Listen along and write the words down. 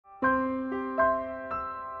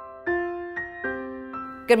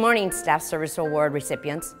Good morning, Staff Service Award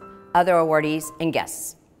recipients, other awardees, and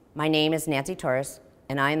guests. My name is Nancy Torres,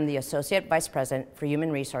 and I am the Associate Vice President for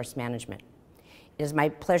Human Resource Management. It is my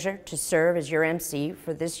pleasure to serve as your MC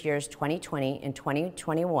for this year's 2020 and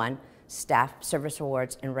 2021 Staff Service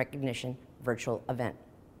Awards and Recognition virtual event.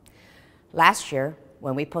 Last year,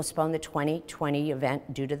 when we postponed the 2020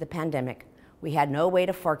 event due to the pandemic, we had no way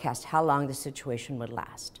to forecast how long the situation would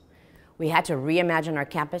last. We had to reimagine our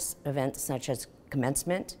campus events such as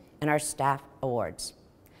commencement and our staff awards.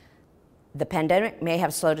 The pandemic may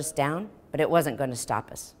have slowed us down, but it wasn't going to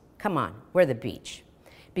stop us. Come on, we're the beach.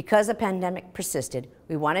 Because the pandemic persisted,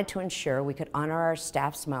 we wanted to ensure we could honor our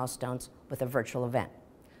staff's milestones with a virtual event.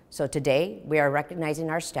 So today, we are recognizing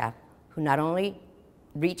our staff who not only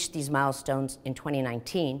reached these milestones in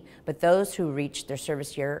 2019, but those who reached their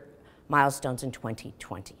service year milestones in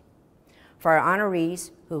 2020. For our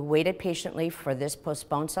honorees who waited patiently for this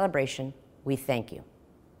postponed celebration, we thank you.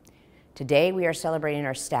 Today, we are celebrating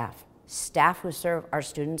our staff who serve our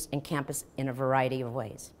students and campus in a variety of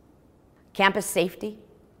ways. Campus safety,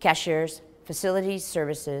 cashiers, facilities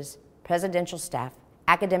services, presidential staff,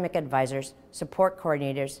 academic advisors, support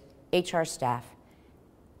coordinators, HR staff,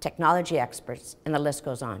 technology experts, and the list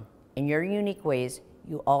goes on. In your unique ways,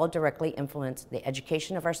 you all directly influence the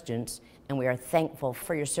education of our students, and we are thankful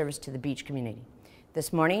for your service to the beach community.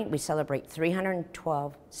 This morning, we celebrate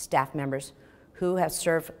 312 staff members who have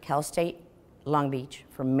served Cal State Long Beach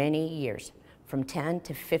for many years, from 10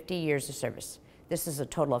 to 50 years of service. This is a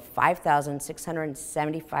total of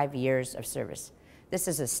 5,675 years of service. This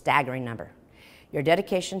is a staggering number. Your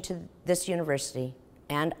dedication to this university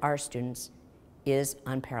and our students is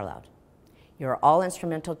unparalleled. You are all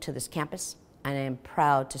instrumental to this campus, and I am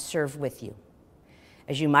proud to serve with you.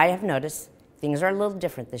 As you might have noticed, things are a little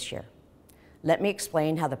different this year. Let me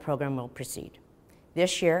explain how the program will proceed.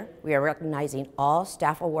 This year, we are recognizing all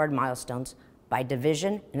staff award milestones by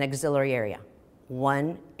division and auxiliary area,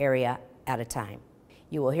 one area at a time.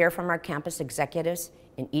 You will hear from our campus executives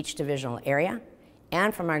in each divisional area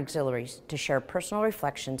and from our auxiliaries to share personal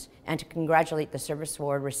reflections and to congratulate the service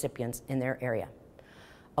award recipients in their area.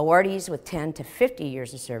 Awardees with 10 to 50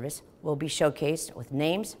 years of service will be showcased with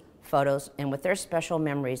names, photos, and with their special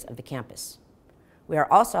memories of the campus. We are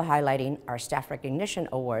also highlighting our staff recognition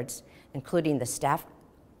awards, including the Staff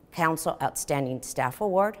Council Outstanding Staff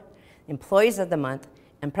Award, Employees of the Month,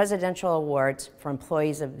 and Presidential Awards for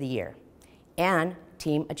Employees of the Year, and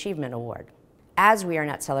Team Achievement Award. As we are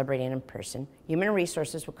not celebrating in person, Human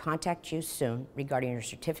Resources will contact you soon regarding your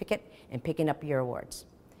certificate and picking up your awards.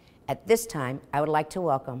 At this time, I would like to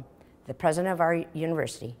welcome the president of our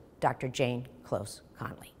university, Dr. Jane Close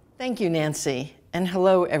Conley. Thank you, Nancy, and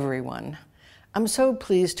hello, everyone. I'm so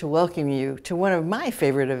pleased to welcome you to one of my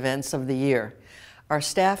favorite events of the year, our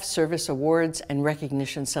Staff Service Awards and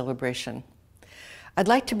Recognition Celebration. I'd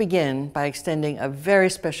like to begin by extending a very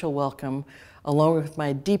special welcome, along with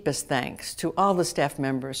my deepest thanks, to all the staff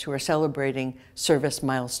members who are celebrating service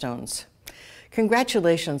milestones.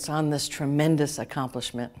 Congratulations on this tremendous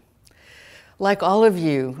accomplishment. Like all of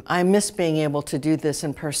you, I miss being able to do this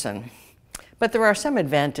in person, but there are some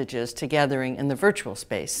advantages to gathering in the virtual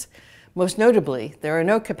space. Most notably, there are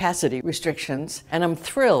no capacity restrictions, and I'm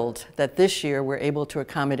thrilled that this year we're able to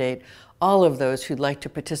accommodate all of those who'd like to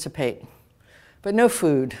participate. But no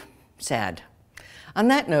food, sad. On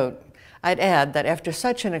that note, I'd add that after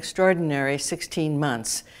such an extraordinary 16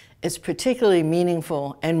 months, it's particularly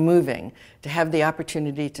meaningful and moving to have the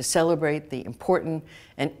opportunity to celebrate the important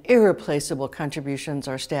and irreplaceable contributions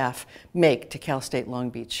our staff make to Cal State Long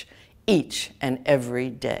Beach each and every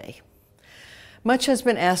day. Much has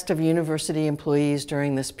been asked of university employees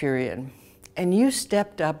during this period, and you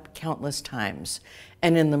stepped up countless times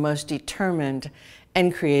and in the most determined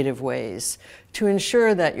and creative ways to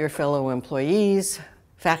ensure that your fellow employees,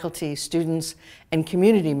 faculty, students, and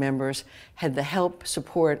community members had the help,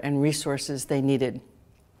 support, and resources they needed.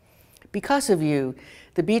 Because of you,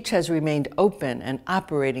 the beach has remained open and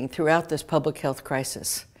operating throughout this public health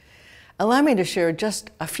crisis. Allow me to share just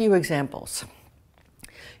a few examples.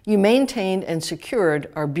 You maintained and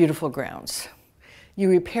secured our beautiful grounds. You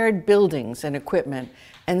repaired buildings and equipment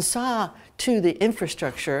and saw to the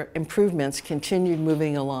infrastructure improvements continued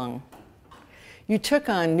moving along. You took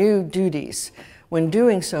on new duties. When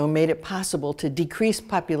doing so, made it possible to decrease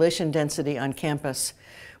population density on campus,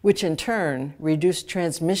 which in turn reduced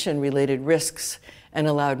transmission-related risks and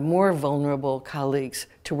allowed more vulnerable colleagues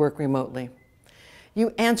to work remotely.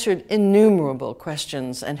 You answered innumerable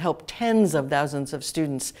questions and helped tens of thousands of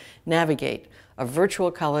students navigate a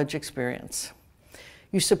virtual college experience.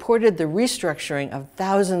 You supported the restructuring of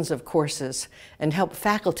thousands of courses and helped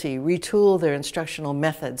faculty retool their instructional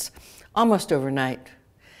methods almost overnight.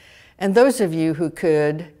 And those of you who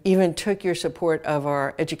could even took your support of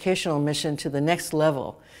our educational mission to the next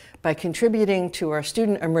level by contributing to our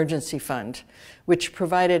Student Emergency Fund, which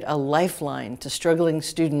provided a lifeline to struggling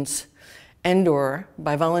students, and/or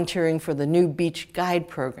by volunteering for the new Beach Guide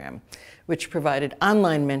program, which provided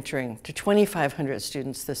online mentoring to 2,500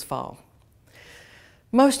 students this fall.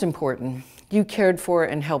 Most important, you cared for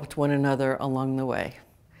and helped one another along the way.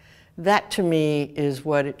 That, to me, is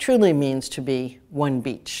what it truly means to be one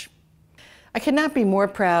beach. I could not be more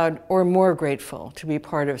proud or more grateful to be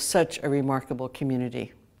part of such a remarkable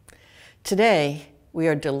community. Today, we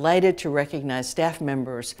are delighted to recognize staff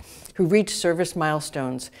members who reached service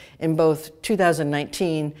milestones in both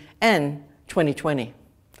 2019 and 2020.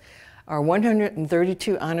 Our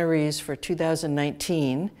 132 honorees for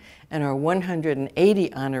 2019 and our 180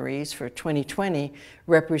 honorees for 2020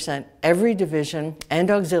 represent every division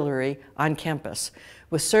and auxiliary on campus,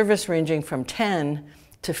 with service ranging from 10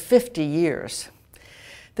 to 50 years.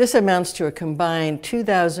 This amounts to a combined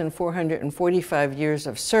 2,445 years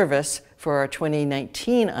of service for our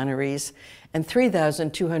 2019 honorees and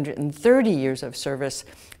 3,230 years of service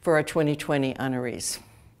for our 2020 honorees.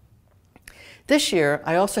 This year,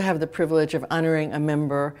 I also have the privilege of honoring a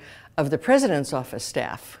member of the President's Office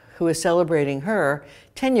staff who is celebrating her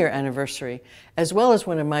 10-year anniversary, as well as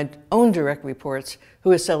one of my own direct reports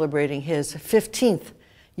who is celebrating his 15th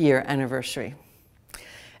year anniversary.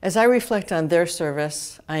 As I reflect on their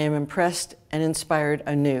service, I am impressed and inspired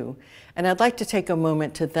anew, and I'd like to take a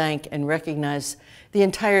moment to thank and recognize the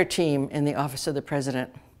entire team in the Office of the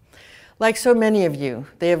President. Like so many of you,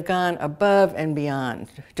 they have gone above and beyond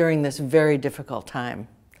during this very difficult time.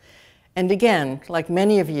 And again, like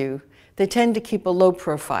many of you, they tend to keep a low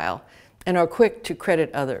profile and are quick to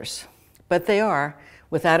credit others. But they are,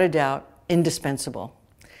 without a doubt, indispensable.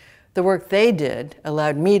 The work they did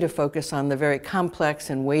allowed me to focus on the very complex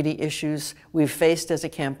and weighty issues we've faced as a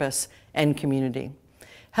campus and community,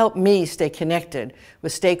 helped me stay connected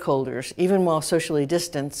with stakeholders even while socially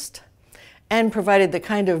distanced, and provided the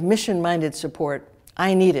kind of mission-minded support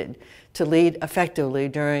I needed to lead effectively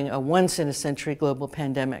during a once-in-a-century global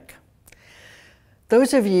pandemic.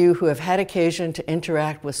 Those of you who have had occasion to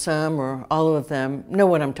interact with some or all of them know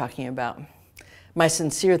what I'm talking about. My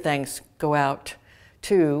sincere thanks go out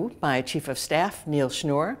to my Chief of Staff, Neil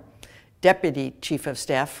Schnoor, Deputy Chief of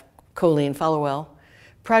Staff, Colleen Followell,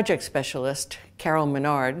 Project Specialist, Carol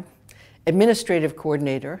Menard, Administrative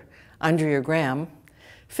Coordinator, Andrea Graham,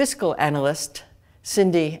 Fiscal Analyst,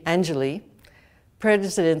 Cindy Angeli,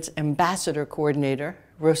 President's Ambassador Coordinator,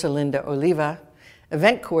 Rosalinda Oliva,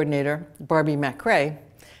 Event Coordinator, Barbie McRae,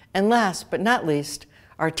 and last but not least,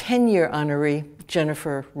 our 10-year honoree,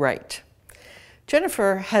 Jennifer Wright.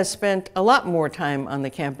 Jennifer has spent a lot more time on the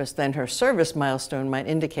campus than her service milestone might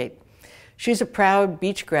indicate. She's a proud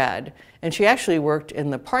Beach grad, and she actually worked in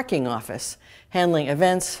the parking office, handling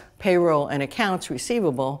events, payroll, and accounts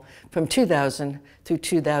receivable from 2000 through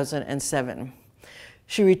 2007.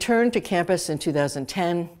 She returned to campus in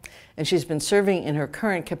 2010, and she's been serving in her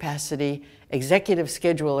current capacity executive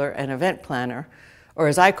scheduler and event planner, or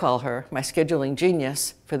as I call her, my scheduling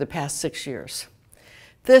genius, for the past 6 years.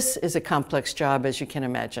 This is a complex job, as you can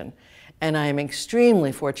imagine, and I am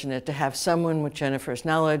extremely fortunate to have someone with Jennifer's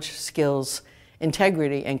knowledge, skills,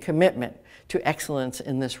 integrity, and commitment to excellence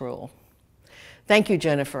in this role. Thank you,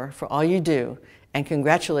 Jennifer, for all you do, and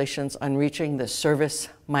congratulations on reaching the service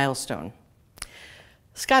milestone.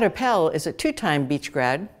 Scott Appel is a two-time Beach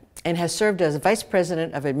grad and has served as Vice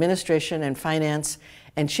President of Administration and Finance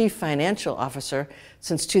and Chief Financial Officer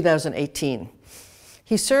since 2018.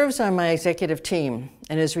 He serves on my executive team,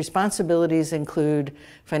 and his responsibilities include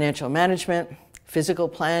financial management, physical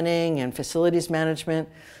planning and facilities management,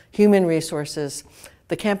 human resources,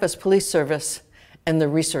 the Campus Police Service, and the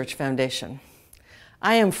Research Foundation.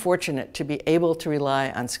 I am fortunate to be able to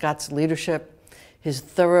rely on Scott's leadership, his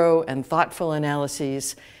thorough and thoughtful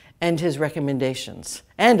analyses, and his recommendations,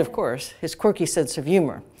 and of course, his quirky sense of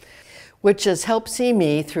humor, which has helped see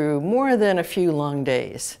me through more than a few long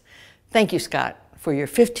days. Thank you, Scott, for your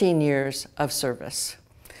 15 years of service.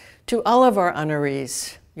 To all of our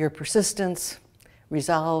honorees, your persistence,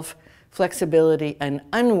 resolve, flexibility, and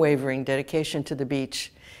unwavering dedication to the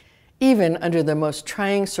beach, even under the most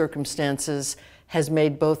trying circumstances, has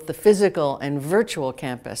made both the physical and virtual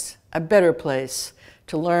campus a better place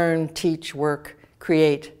to learn, teach, work,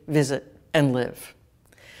 create, visit, and live.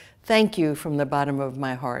 Thank you from the bottom of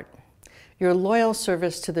my heart. Your loyal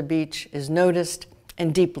service to the beach is noticed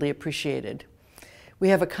and deeply appreciated. We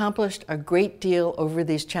have accomplished a great deal over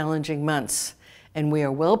these challenging months, and we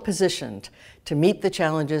are well positioned to meet the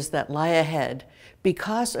challenges that lie ahead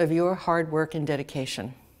because of your hard work and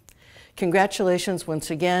dedication. Congratulations once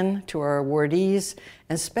again to our awardees,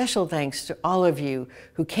 and special thanks to all of you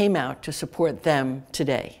who came out to support them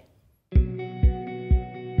today.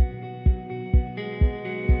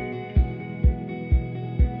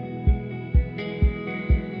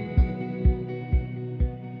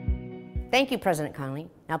 Thank you, President Conley.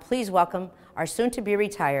 Now please welcome our soon-to-be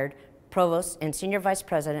retired Provost and Senior Vice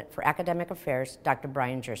President for Academic Affairs, Dr.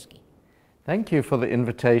 Brian Jerski. Thank you for the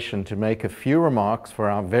invitation to make a few remarks for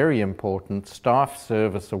our very important Staff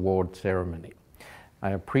Service Award ceremony.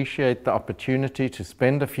 I appreciate the opportunity to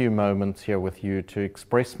spend a few moments here with you to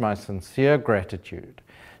express my sincere gratitude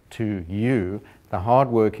to you, the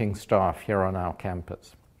hardworking staff here on our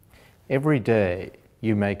campus. Every day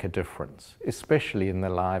you make a difference, especially in the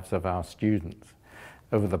lives of our students.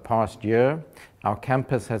 Over the past year, our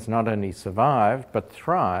campus has not only survived, but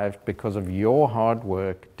thrived because of your hard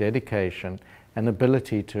work, dedication, and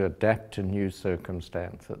ability to adapt to new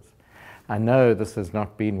circumstances. I know this has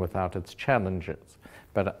not been without its challenges,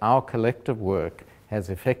 but our collective work has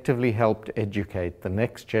effectively helped educate the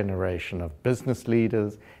next generation of business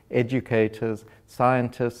leaders, educators,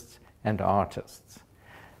 scientists, and artists.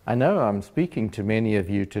 I know I'm speaking to many of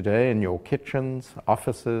you today in your kitchens,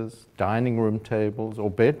 offices, dining room tables, or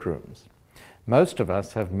bedrooms. Most of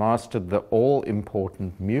us have mastered the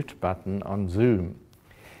all-important mute button on Zoom.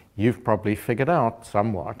 You've probably figured out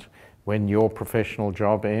somewhat when your professional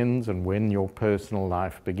job ends and when your personal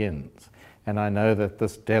life begins. And I know that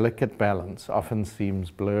this delicate balance often seems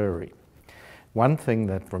blurry. One thing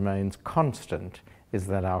that remains constant is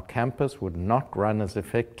that our campus would not run as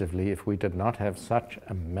effectively if we did not have such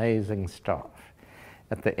amazing staff.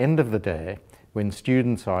 At the end of the day, when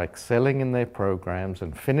students are excelling in their programs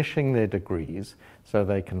and finishing their degrees so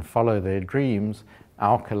they can follow their dreams,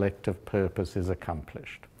 our collective purpose is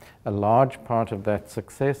accomplished. A large part of that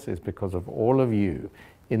success is because of all of you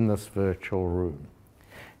in this virtual room.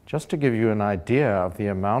 Just to give you an idea of the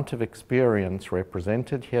amount of experience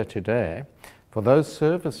represented here today, for those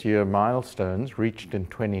service year milestones reached in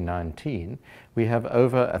 2019, we have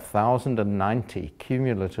over 1,090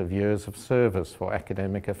 cumulative years of service for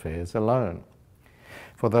academic affairs alone.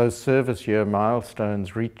 For those service year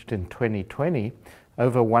milestones reached in 2020,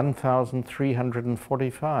 over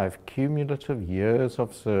 1,345 cumulative years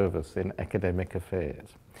of service in academic affairs.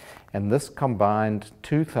 And this combined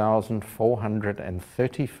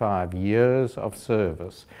 2,435 years of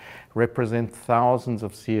service represent thousands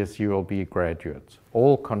of CSULB graduates,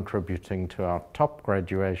 all contributing to our top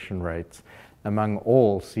graduation rates among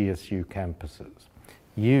all CSU campuses.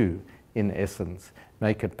 You, in essence,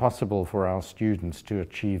 make it possible for our students to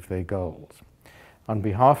achieve their goals. On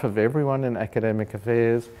behalf of everyone in academic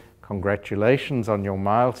affairs, congratulations on your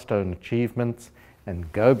milestone achievements,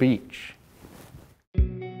 and go Beach!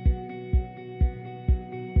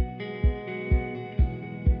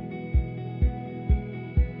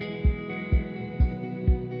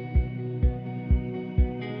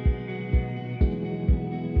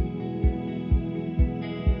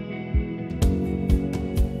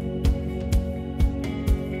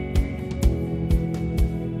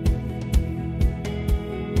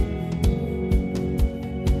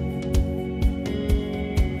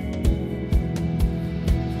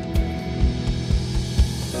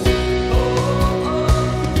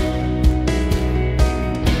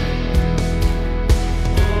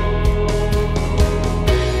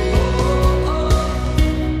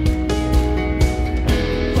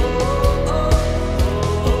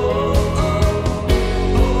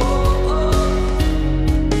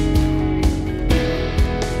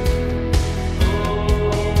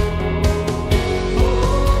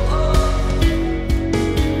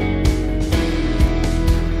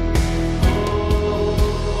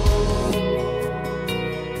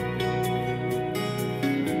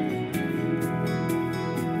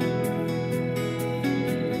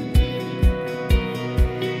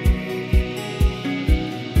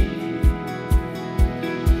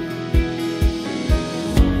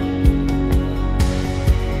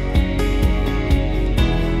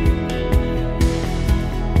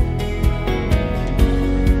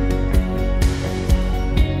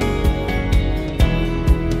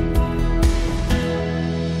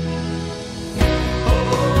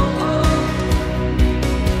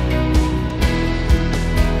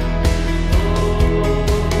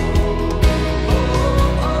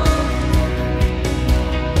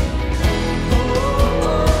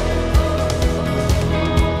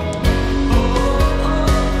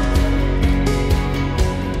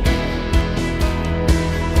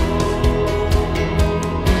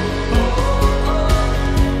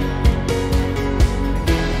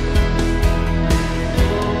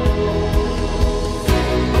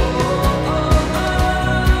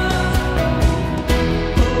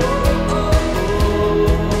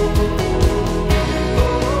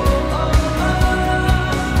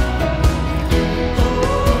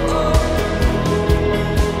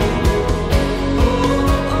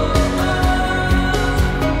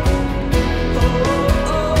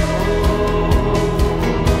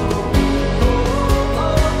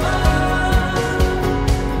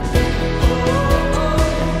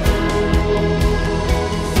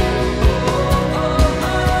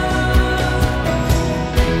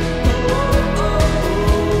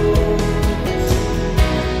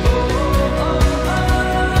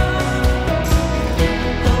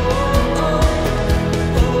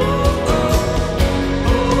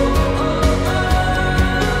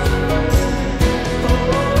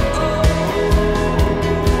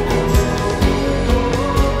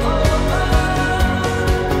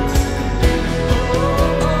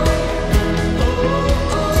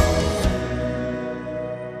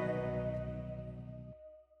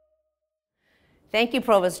 Thank you,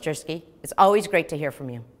 Provost Jersky. It's always great to hear from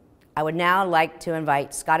you. I would now like to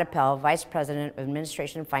invite Scott Appel, Vice President of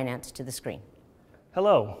Administration and Finance, to the screen.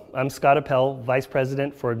 Hello, I'm Scott Appel, Vice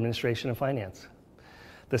President for Administration and Finance.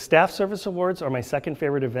 The Staff Service Awards are my second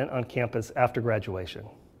favorite event on campus after graduation.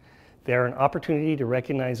 They are an opportunity to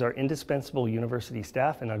recognize our indispensable university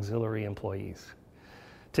staff and auxiliary employees.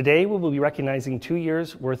 Today, we will be recognizing 2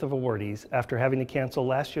 years' worth of awardees after having to cancel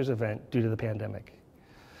last year's event due to the pandemic.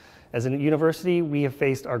 As a university, we have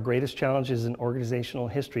faced our greatest challenges in organizational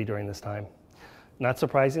history during this time. Not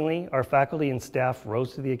surprisingly, our faculty and staff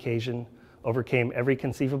rose to the occasion, overcame every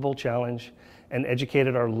conceivable challenge, and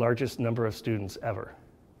educated our largest number of students ever.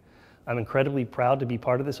 I'm incredibly proud to be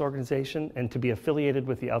part of this organization and to be affiliated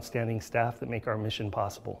with the outstanding staff that make our mission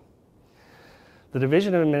possible. The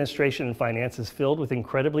Division of Administration and Finance is filled with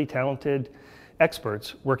incredibly talented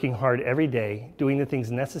experts working hard every day, doing the things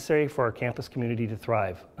necessary for our campus community to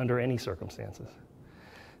thrive under any circumstances.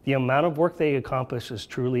 The amount of work they accomplish is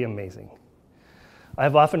truly amazing.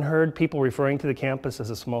 I've often heard people referring to the campus as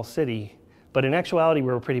a small city, but in actuality,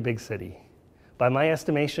 we're a pretty big city. By my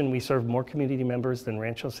estimation, we serve more community members than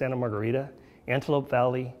Rancho Santa Margarita, Antelope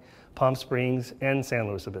Valley, Palm Springs, and San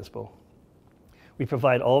Luis Obispo. We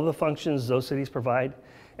provide all of the functions those cities provide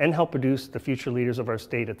and help produce the future leaders of our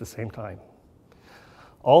state at the same time.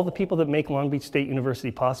 All the people that make Long Beach State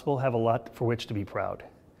University possible have a lot for which to be proud.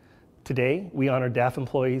 Today, we honor DAF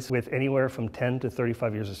employees with anywhere from 10 to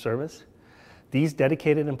 35 years of service. These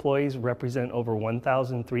dedicated employees represent over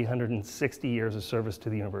 1,360 years of service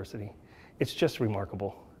to the university. It's just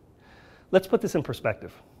remarkable. Let's put this in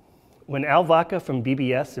perspective. When Al Vaca from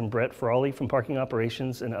BBS and Brett Frawley from Parking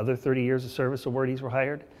Operations and other 30 years of service awardees were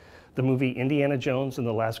hired, the movie Indiana Jones and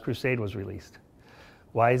the Last Crusade was released.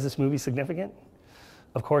 Why is this movie significant?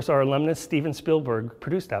 Of course, our alumnus Steven Spielberg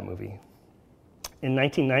produced that movie. In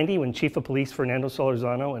 1990, when Chief of Police Fernando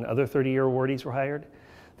Solorzano and other 30-year awardees were hired,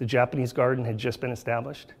 the Japanese Garden had just been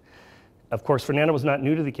established. Of course, Fernando was not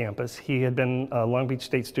new to the campus. He had been a Long Beach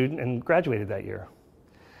State student and graduated that year.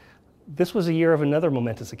 This was a year of another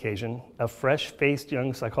momentous occasion. A fresh-faced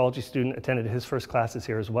young psychology student attended his first classes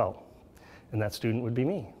here as well, and that student would be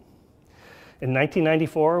me. In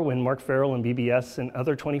 1994, when Mark Farrell and BBS and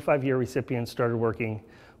other 25-year recipients started working,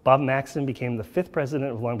 Bob Maxson became the 5th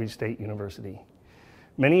president of Long Beach State University.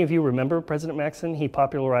 Many of you remember President Maxson. He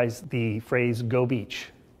popularized the phrase, "Go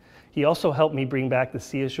Beach." He also helped me bring back the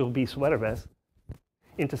CSULB sweater vest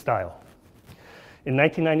into style. In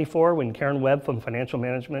 1994, when Karen Webb from Financial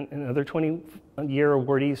Management and other 20-year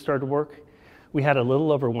awardees started work, we had a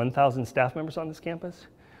little over 1,000 staff members on this campus.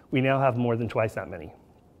 We now have more than twice that many.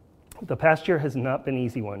 The past year has not been an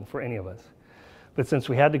easy one for any of us, but since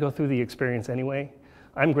we had to go through the experience anyway,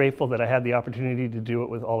 I'm grateful that I had the opportunity to do it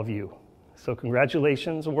with all of you. So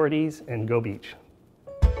congratulations, awardees, and go Beach.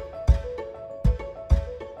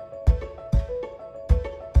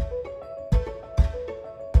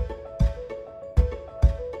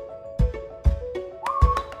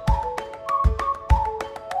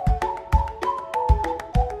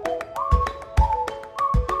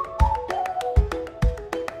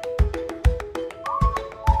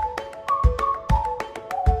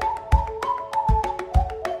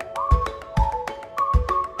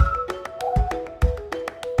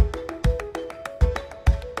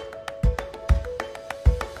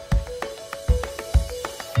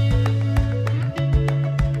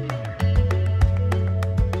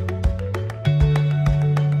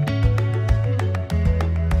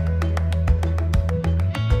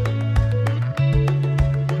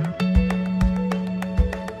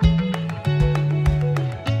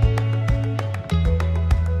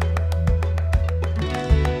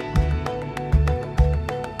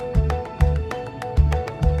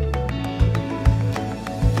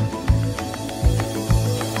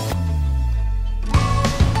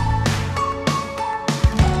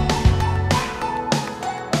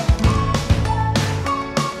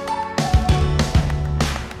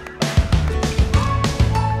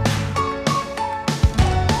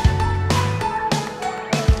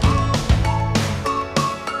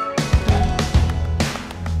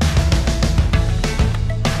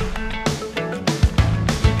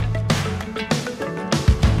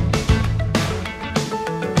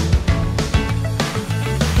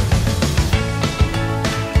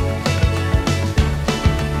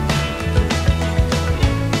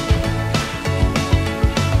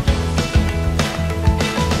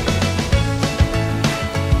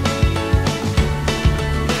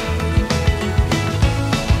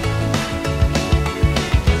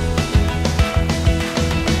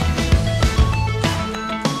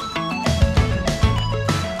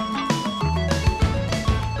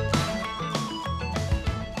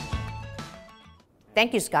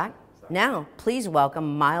 Thank you, Scott. Now, please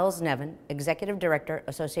welcome Miles Nevin, Executive Director,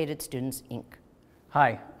 Associated Students, Inc.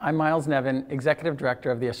 Hi, I'm Miles Nevin, Executive Director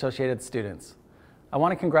of the Associated Students. I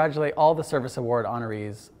want to congratulate all the Service Award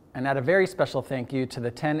honorees and add a very special thank you to the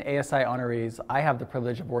 10 ASI honorees I have the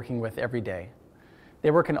privilege of working with every day. They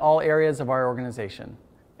work in all areas of our organization: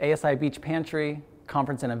 ASI Beach Pantry,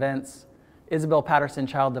 Conference and Events, Isabel Patterson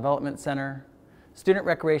Child Development Center, Student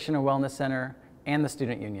Recreation and Wellness Center, and the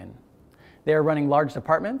Student Union. They are running large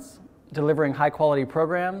departments, delivering high-quality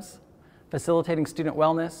programs, facilitating student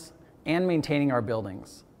wellness, and maintaining our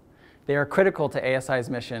buildings. They are critical to ASI's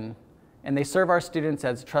mission, and they serve our students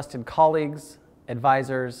as trusted colleagues,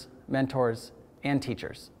 advisors, mentors, and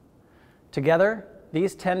teachers. Together,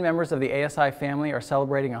 these 10 members of the ASI family are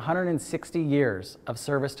celebrating 160 years of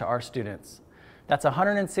service to our students. That's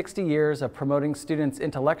 160 years of promoting students'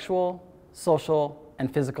 intellectual, social,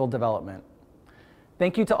 and physical development.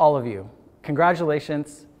 Thank you to all of you.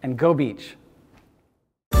 Congratulations, and go Beach!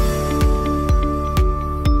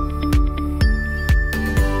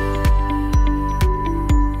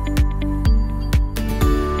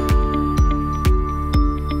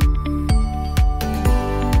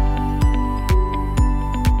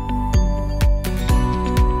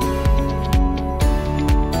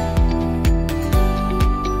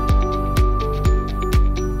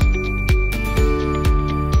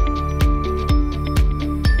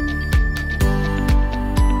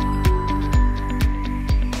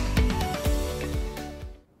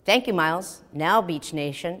 Thank you, Miles. Now, Beach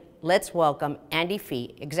Nation, let's welcome Andy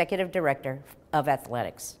Fee, Executive Director of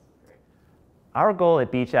Athletics. Our goal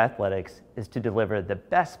at Beach Athletics is to deliver the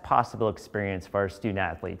best possible experience for our student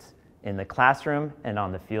athletes in the classroom and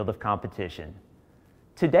on the field of competition.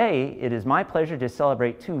 Today, it is my pleasure to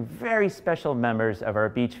celebrate two very special members of our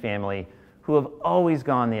Beach family who have always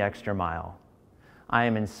gone the extra mile. I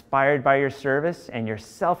am inspired by your service and your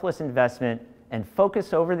selfless investment and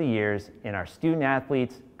focus over the years in our student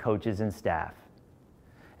athletes, coaches, and staff.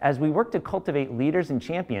 As we work to cultivate leaders and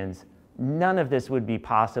champions, none of this would be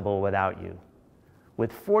possible without you.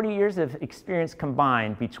 With 40 years of experience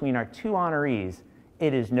combined between our two honorees,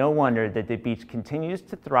 it is no wonder that the Beach continues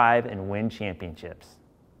to thrive and win championships.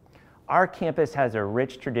 Our campus has a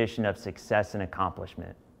rich tradition of success and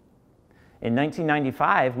accomplishment. In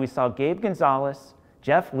 1995, we saw Gabe Gonzalez,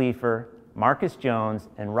 Jeff Leifer, Marcus Jones,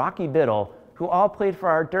 and Rocky Biddle, who all played for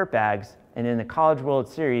our Dirtbags and in the College World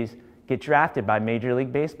Series, get drafted by Major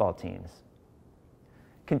League Baseball teams.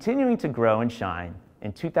 Continuing to grow and shine,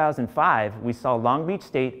 in 2005, we saw Long Beach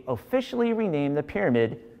State officially rename the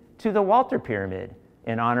pyramid to the Walter Pyramid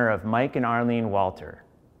in honor of Mike and Arlene Walter.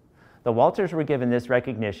 The Walters were given this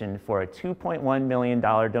recognition for a $2.1 million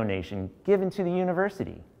donation given to the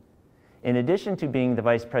university. In addition to being the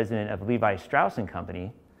vice president of Levi Strauss &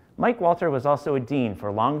 Company, Mike Walter was also a dean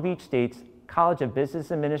for Long Beach State's College of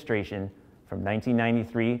Business Administration from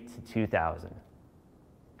 1993 to 2000.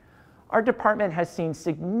 Our department has seen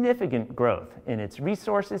significant growth in its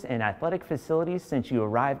resources and athletic facilities since you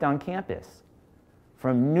arrived on campus.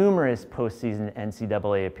 From numerous postseason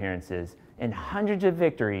NCAA appearances and hundreds of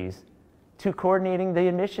victories to coordinating the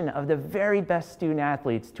admission of the very best student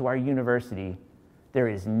athletes to our university, there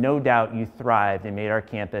is no doubt you thrived and made our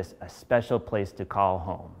campus a special place to call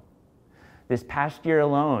home. This past year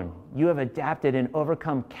alone, you have adapted and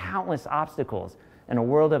overcome countless obstacles in a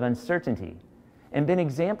world of uncertainty and been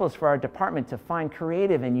examples for our department to find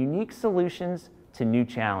creative and unique solutions to new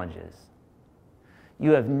challenges.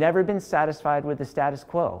 You have never been satisfied with the status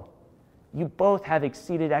quo. You both have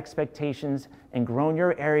exceeded expectations and grown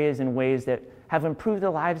your areas in ways that have improved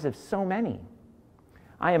the lives of so many.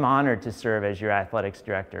 I am honored to serve as your athletics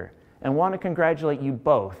director and want to congratulate you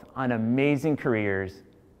both on amazing careers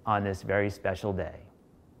on this very special day.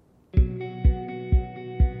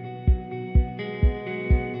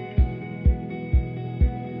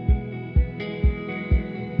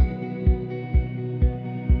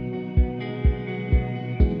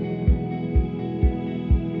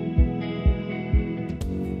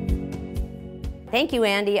 Thank you,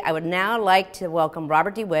 Andy. I would now like to welcome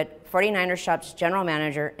Robert DeWitt, 49er Shops General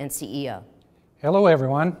Manager and CEO. Hello,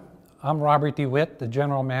 everyone. I'm Robert DeWitt, the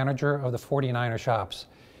General Manager of the 49er Shops.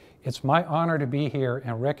 It's my honor to be here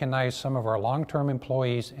and recognize some of our long-term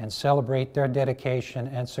employees and celebrate their dedication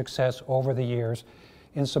and success over the years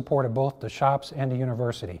in support of both the shops and the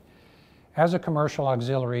university. As a commercial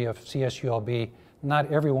auxiliary of CSULB,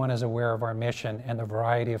 not everyone is aware of our mission and the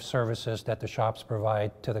variety of services that the shops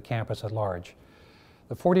provide to the campus at large.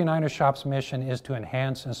 The 49er Shops mission is to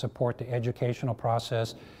enhance and support the educational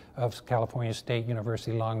process of California State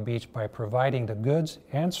University Long Beach by providing the goods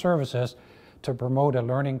and services to promote a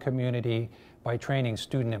learning community by training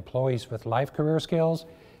student employees with life career skills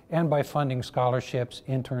and by funding scholarships,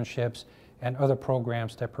 internships, and other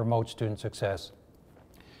programs that promote student success.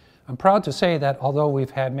 I'm proud to say that although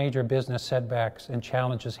we've had major business setbacks and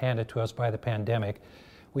challenges handed to us by the pandemic,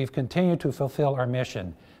 we've continued to fulfill our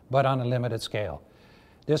mission, but on a limited scale.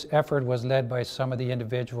 This effort was led by some of the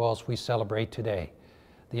individuals we celebrate today.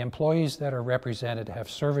 The employees that are represented have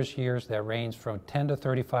service years that range from 10 to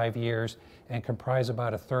 35 years and comprise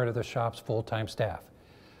about a third of the shop's full-time staff.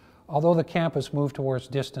 Although the campus moved towards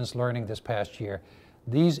distance learning this past year,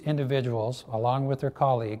 these individuals, along with their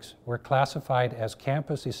colleagues, were classified as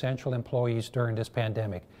campus essential employees during this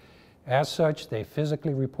pandemic. As such, they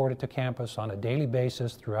physically reported to campus on a daily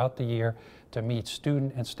basis throughout the year to meet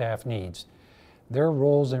student and staff needs. Their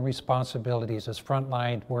roles and responsibilities as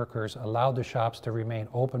frontline workers allowed the shops to remain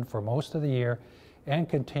open for most of the year and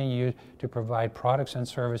continue to provide products and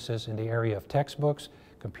services in the area of textbooks,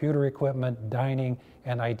 computer equipment, dining,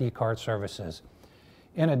 and ID card services.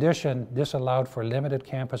 In addition, this allowed for limited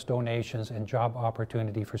campus donations and job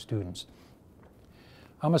opportunity for students.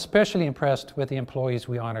 I'm especially impressed with the employees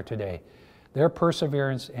we honor today. Their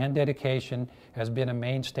perseverance and dedication has been a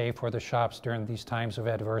mainstay for the shops during these times of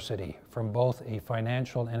adversity, from both a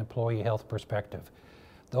financial and employee health perspective.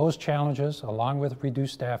 Those challenges, along with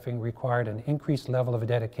reduced staffing, required an increased level of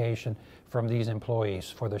dedication from these employees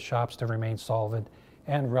for the shops to remain solvent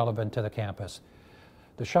and relevant to the campus.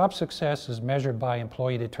 The shop's success is measured by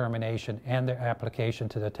employee determination and their application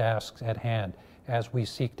to the tasks at hand as we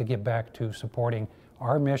seek to get back to supporting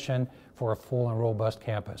our mission for a full and robust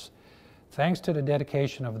campus. Thanks to the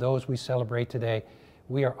dedication of those we celebrate today,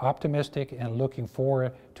 we are optimistic and looking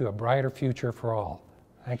forward to a brighter future for all.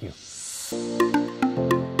 Thank you.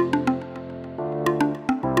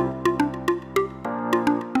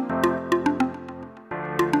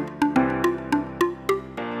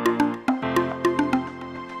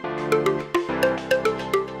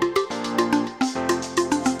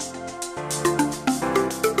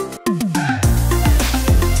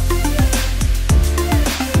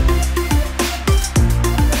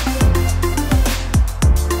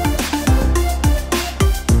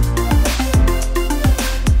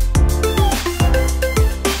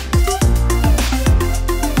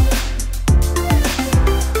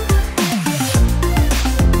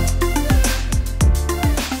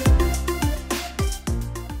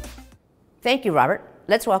 Thank you, Robert.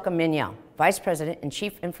 Let's welcome Min Yao, Vice President and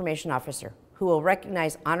Chief Information Officer, who will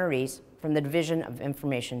recognize honorees from the Division of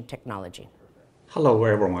Information Technology. Hello,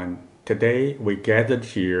 everyone. Today, we gathered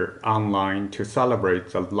here online to celebrate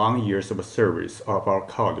the long years of service of our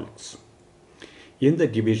colleagues. In the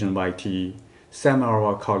Division of IT, some of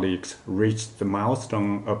our colleagues reached the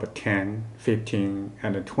milestone of 10, 15,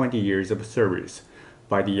 and 20 years of service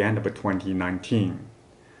by the end of 2019.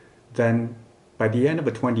 Then, by the end of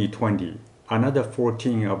 2020, another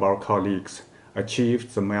 14 of our colleagues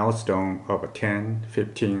achieved the milestone of 10,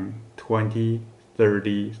 15, 20,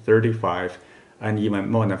 30, 35, and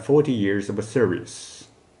even more than 40 years of service.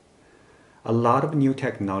 A lot of new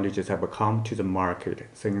technologies have come to the market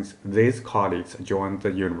since these colleagues joined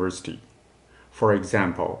the university. For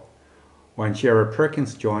example, when Sherry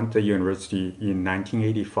Perkins joined the university in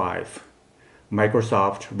 1985,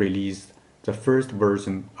 Microsoft released the first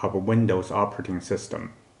version of a Windows operating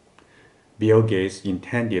system. Bill Gates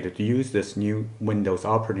intended to use this new Windows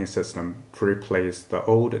operating system to replace the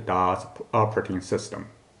old DOS operating system.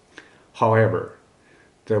 However,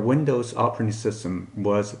 the Windows operating system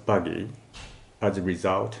was buggy. As a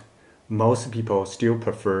result, most people still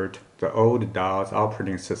preferred the old DOS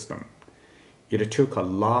operating system. It took a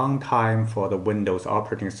long time for the Windows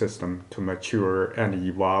operating system to mature and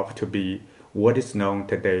evolve to be what is known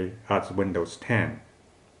today as Windows 10.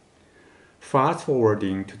 Fast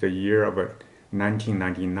forwarding to the year of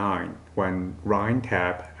 1999, when Ryan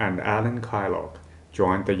Tapp and Alan Kellogg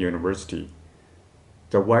joined the university,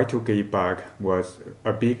 the Y2K bug was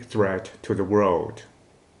a big threat to the world.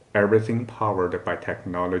 Everything powered by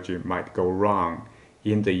technology might go wrong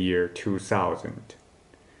in the year 2000,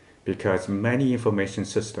 because many information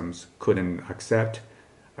systems couldn't accept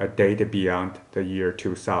a date beyond the year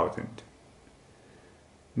 2000.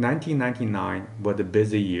 1999 was a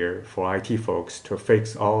busy year for IT folks to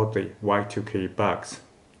fix all the Y2K bugs.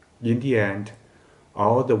 In the end,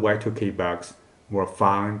 all the Y2K bugs were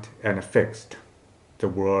found and fixed. The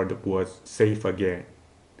world was safe again.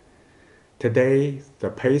 Today, the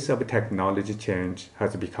pace of technology change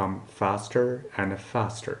has become faster and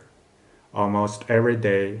faster. Almost every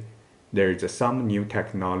day, there is some new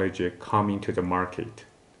technology coming to the market.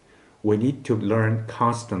 We need to learn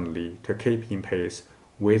constantly to keep in pace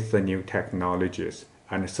with the new technologies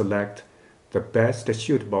and select the best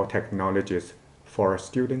suitable technologies for our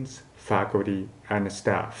students, faculty, and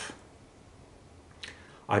staff.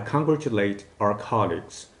 I congratulate our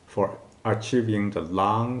colleagues for achieving the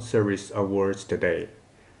Long Service Awards today.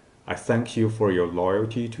 I thank you for your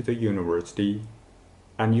loyalty to the university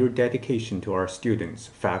and your dedication to our students,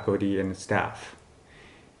 faculty, and staff.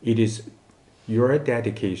 It is your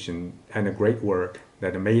dedication and great work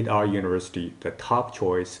that made our university the top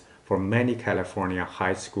choice for many California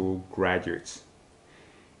high school graduates.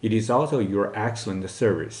 It is also your excellent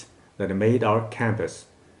service that made our campus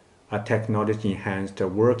a technology-enhanced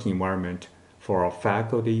work environment for our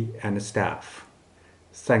faculty and staff.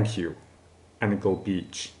 Thank you, and go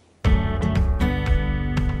Beach.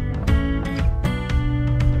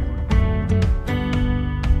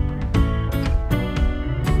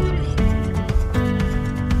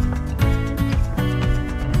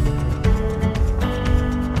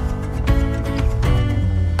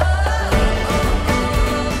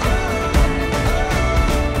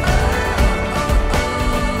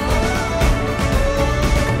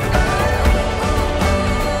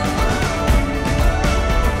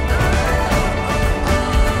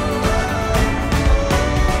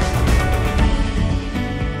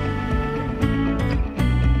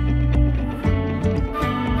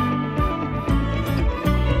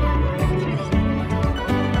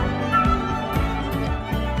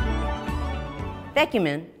 Thank you,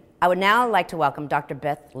 Min. I would now like to welcome Dr.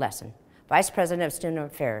 Beth Lessin, Vice President of Student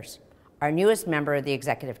Affairs, our newest member of the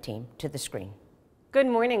executive team, to the screen. Good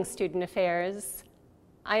morning, Student Affairs.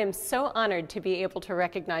 I am so honored to be able to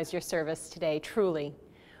recognize your service today, truly.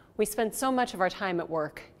 We spend so much of our time at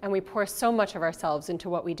work, and we pour so much of ourselves into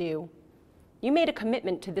what we do. You made a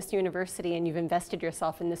commitment to this university, and you've invested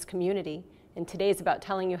yourself in this community, and today is about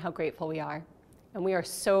telling you how grateful we are. And we are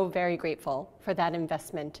so very grateful for that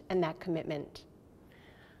investment and that commitment.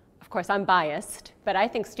 Of course, I'm biased, but I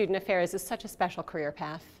think Student Affairs is such a special career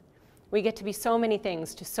path. We get to be so many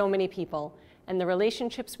things to so many people, and the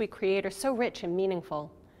relationships we create are so rich and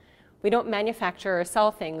meaningful. We don't manufacture or sell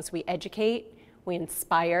things. We educate, we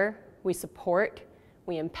inspire, we support,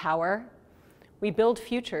 we empower. We build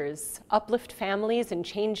futures, uplift families, and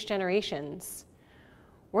change generations.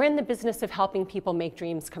 We're in the business of helping people make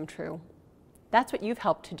dreams come true. That's what you've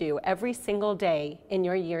helped to do every single day in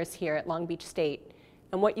your years here at Long Beach State,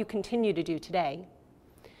 and what you continue to do today.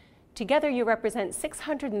 Together, you represent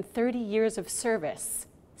 630 years of service.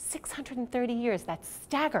 630 years, that's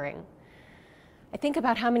staggering. I think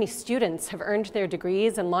about how many students have earned their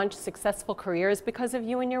degrees and launched successful careers because of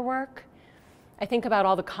you and your work. I think about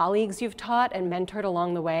all the colleagues you've taught and mentored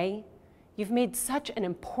along the way. You've made such an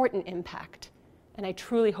important impact, and I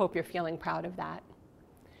truly hope you're feeling proud of that.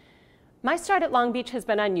 My start at Long Beach has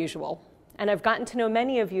been unusual, and I've gotten to know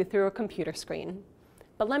many of you through a computer screen.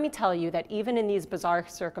 But let me tell you that even in these bizarre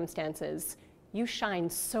circumstances, you shine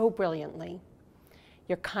so brilliantly.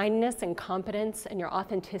 Your kindness and competence and your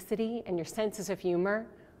authenticity and your senses of humor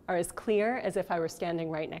are as clear as if I were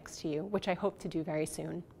standing right next to you, which I hope to do very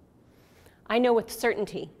soon. I know with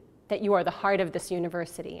certainty that you are the heart of this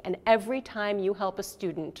university, and every time you help a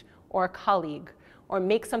student or a colleague or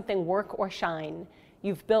make something work or shine,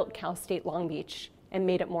 you've built Cal State Long Beach and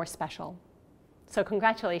made it more special. So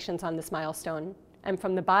congratulations on this milestone. And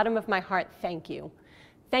from the bottom of my heart, thank you.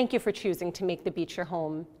 Thank you for choosing to make the beach your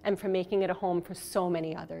home and for making it a home for so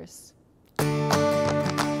many others.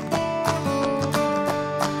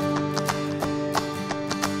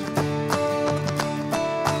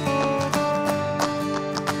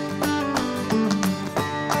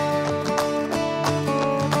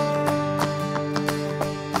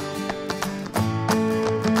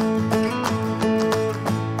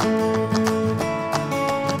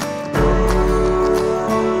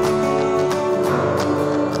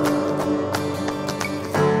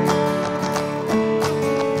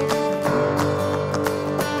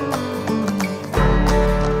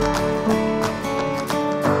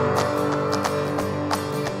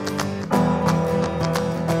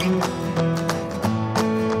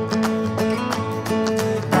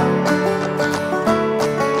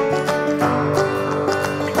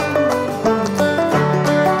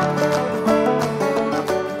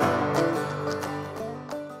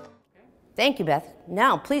 Thank you, Beth.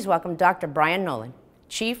 Now, please welcome Dr. Brian Nolan,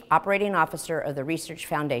 Chief Operating Officer of the Research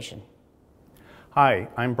Foundation. Hi,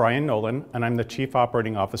 I'm Brian Nolan, and I'm the Chief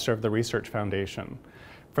Operating Officer of the Research Foundation.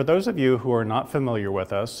 For those of you who are not familiar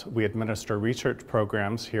with us, we administer research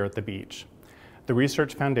programs here at the beach. The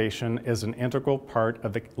Research Foundation is an integral part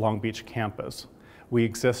of the Long Beach campus. We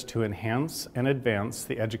exist to enhance and advance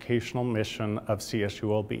the educational mission of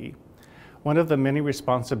CSULB. One of the many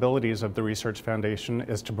responsibilities of the Research Foundation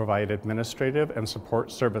is to provide administrative and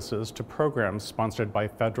support services to programs sponsored by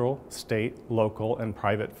federal, state, local, and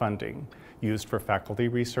private funding used for faculty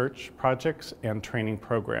research projects and training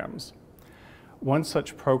programs. One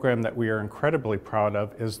such program that we are incredibly proud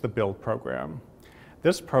of is the BUILD program.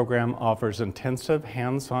 This program offers intensive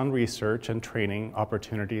hands-on research and training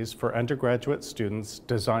opportunities for undergraduate students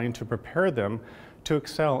designed to prepare them to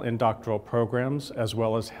excel in doctoral programs as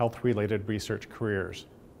well as health-related research careers.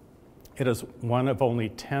 It is one of only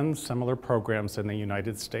 10 similar programs in the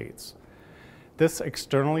United States. This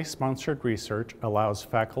externally sponsored research allows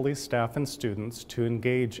faculty, staff, and students to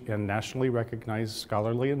engage in nationally recognized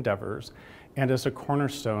scholarly endeavors and is a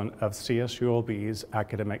cornerstone of CSULB's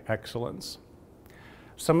academic excellence.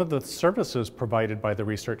 Some of the services provided by the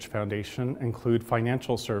Research Foundation include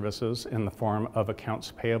financial services in the form of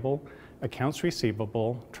accounts payable, accounts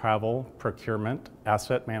receivable, travel, procurement,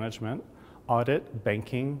 asset management, audit,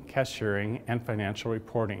 banking, cashiering, and financial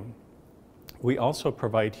reporting. We also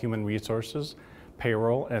provide human resources,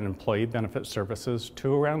 payroll, and employee benefit services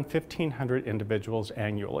to around 1,500 individuals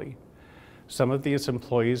annually. Some of these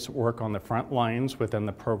employees work on the front lines within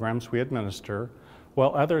the programs we administer,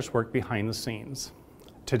 while others work behind the scenes.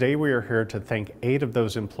 Today we are here to thank 8 of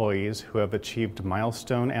those employees who have achieved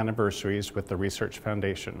milestone anniversaries with the Research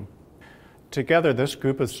Foundation. Together, this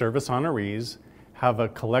group of service honorees have a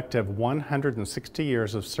collective 160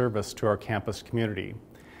 years of service to our campus community.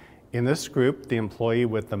 In this group, the employee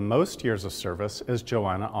with the most years of service is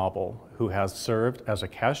Joanna Abel, who has served as a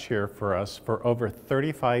cashier for us for over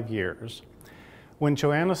 35 years. When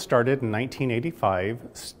Joanna started in 1985,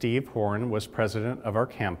 Steve Horn was president of our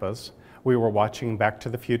campus. We were watching Back to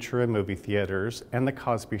the Future in movie theaters and The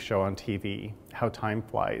Cosby Show on TV. How time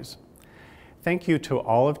flies. Thank you to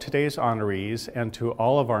all of today's honorees and to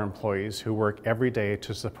all of our employees who work every day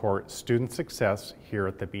to support student success here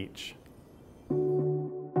at the beach.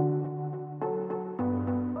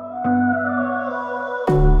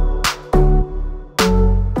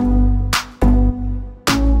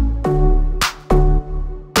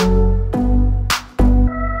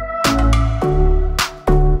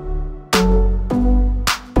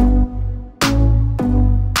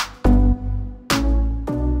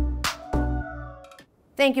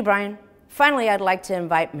 Thank you, Brian. Finally, I'd like to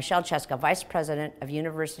invite Michelle Cheska, Vice President of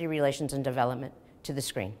University Relations and Development, to the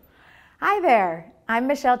screen. Hi there, I'm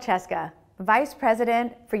Michelle Cheska, Vice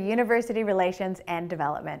President for University Relations and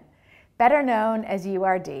Development, better known as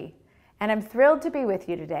URD, and I'm thrilled to be with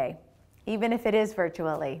you today, even if it is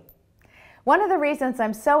virtually. One of the reasons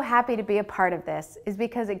I'm so happy to be a part of this is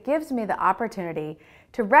because it gives me the opportunity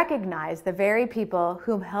to recognize the very people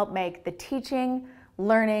who help make the teaching,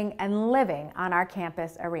 learning, and living on our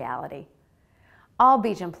campus a reality. All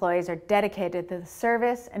Beach employees are dedicated to the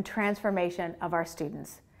service and transformation of our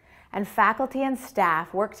students, and faculty and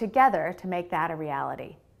staff work together to make that a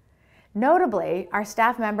reality. Notably, our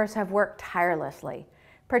staff members have worked tirelessly,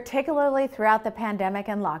 particularly throughout the pandemic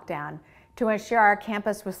and lockdown, to ensure our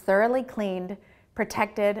campus was thoroughly cleaned,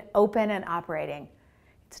 protected, open, and operating.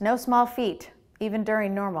 It's no small feat, even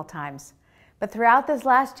during normal times. But throughout this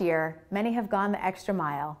last year, many have gone the extra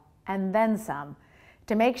mile, and then some,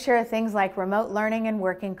 to make sure things like remote learning and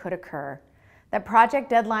working could occur, that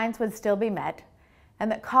project deadlines would still be met,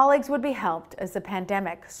 and that colleagues would be helped as the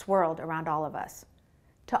pandemic swirled around all of us.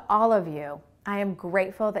 To all of you, I am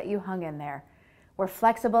grateful that you hung in there, were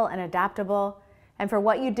flexible and adaptable, and for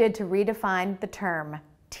what you did to redefine the term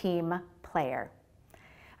team player.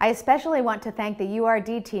 I especially want to thank the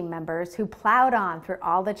URD team members who plowed on through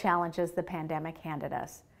all the challenges the pandemic handed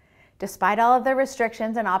us. Despite all of the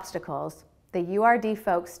restrictions and obstacles, the URD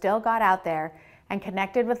folks still got out there and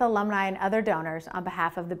connected with alumni and other donors on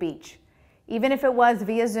behalf of the beach, even if it was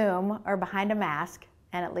via Zoom or behind a mask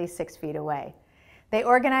and at least 6 feet away. They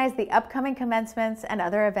organized the upcoming commencements and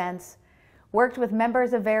other events, worked with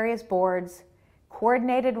members of various boards,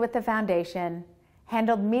 coordinated with the foundation,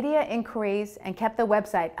 handled media inquiries, and kept the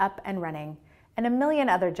website up and running, and a million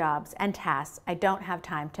other jobs and tasks I don't have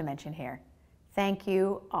time to mention here. Thank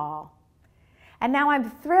you all. And now I'm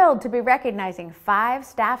thrilled to be recognizing 5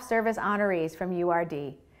 staff service honorees from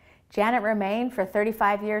URD. Janet Romaine for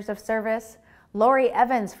 35 years of service, Lori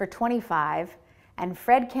Evans for 25, and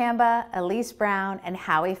Fred Kamba, Elise Brown, and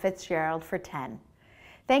Howie Fitzgerald for 10.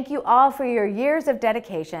 Thank you all for your years of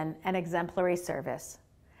dedication and exemplary service.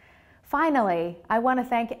 Finally, I want to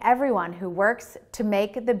thank everyone who works to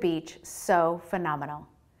make the beach so phenomenal.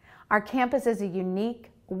 Our campus is a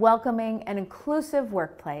unique, welcoming, and inclusive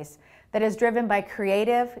workplace that is driven by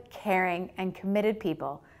creative, caring, and committed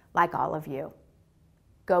people like all of you.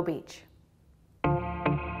 Go Beach.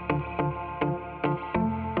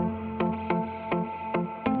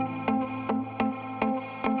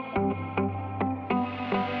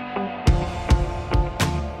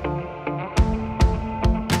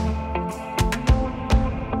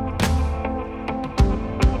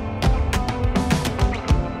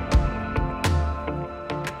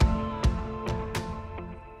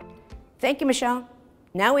 Thank you, Michelle.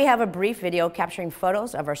 Now we have a brief video capturing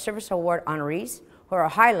photos of our Service Award honorees who are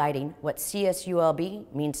highlighting what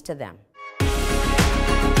CSULB means to them.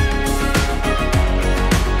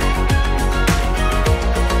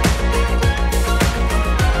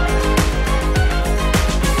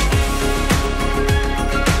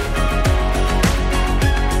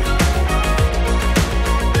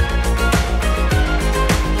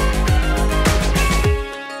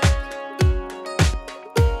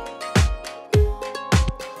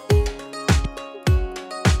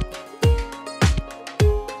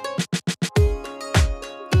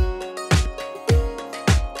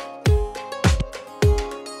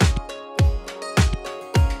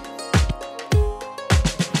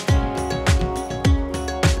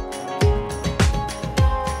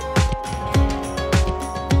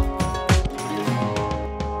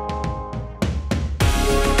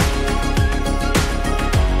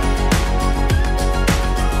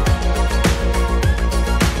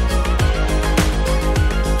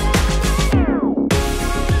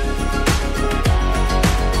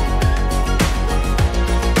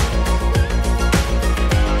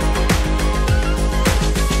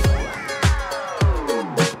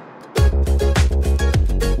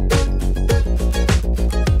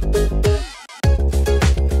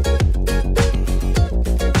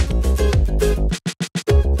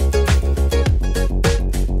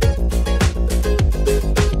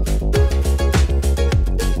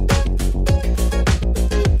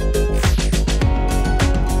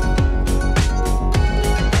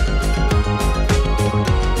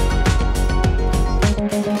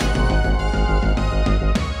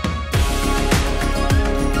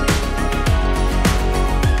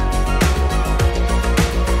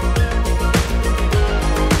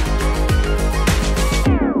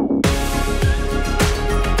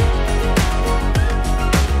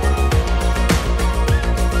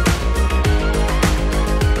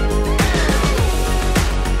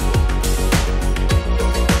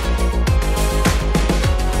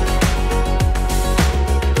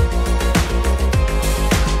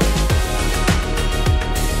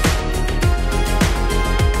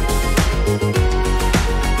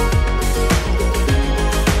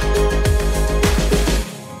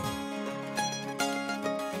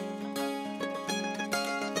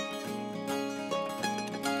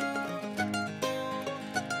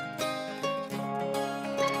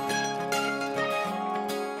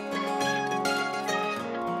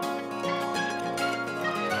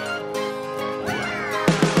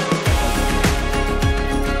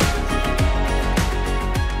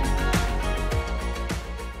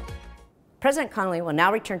 President Connolly will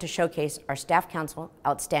now return to showcase our Staff Council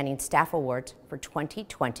Outstanding Staff Awards for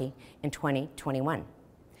 2020 and 2021.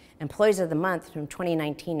 Employees of the Month from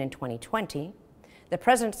 2019 and 2020, the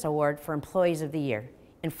President's Award for Employees of the Year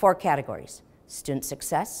in 4 categories: Student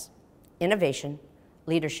Success, Innovation,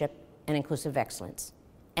 Leadership, and Inclusive Excellence,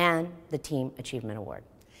 and the Team Achievement Award.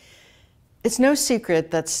 It's no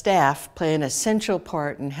secret that staff play an essential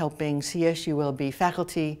part in helping CSULB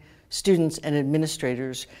faculty, students, and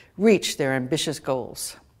administrators reach their ambitious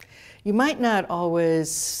goals. You might not always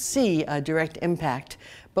see a direct impact,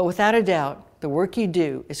 but without a doubt, the work you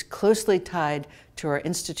do is closely tied to our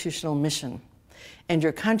institutional mission, and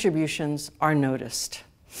your contributions are noticed.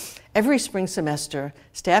 Every spring semester,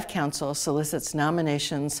 Staff Council solicits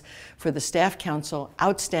nominations for the Staff Council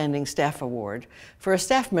Outstanding Staff Award for a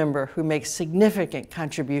staff member who makes significant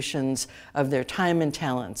contributions of their time and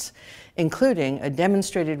talents, including a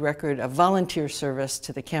demonstrated record of volunteer service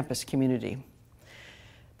to the campus community.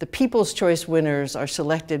 The People's Choice winners are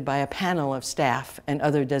selected by a panel of staff and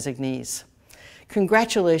other designees.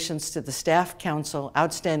 Congratulations to the Staff Council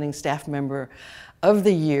Outstanding Staff Member of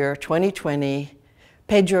the Year 2020,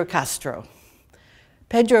 Pedro Castro.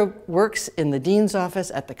 Pedro works in the Dean's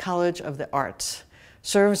Office at the College of the Arts,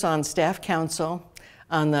 serves on Staff Council,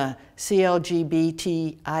 on the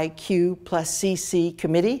CLGBTIQ+CC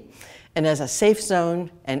Committee, and as a Safe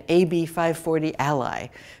Zone and AB 540 ally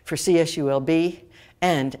for CSULB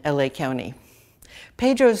and LA County.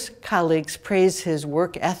 Pedro's colleagues praise his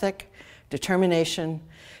work ethic, determination,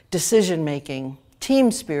 decision-making,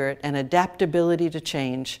 team spirit, and adaptability to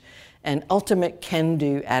change, and ultimate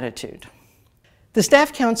can-do attitude. The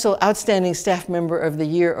Staff Council Outstanding Staff Member of the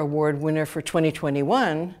Year Award winner for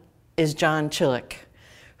 2021 is John Chillick,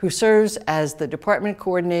 who serves as the Department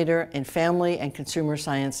Coordinator in Family and Consumer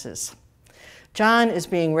Sciences. John is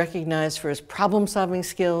being recognized for his problem-solving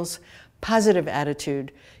skills, positive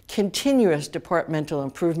attitude, continuous departmental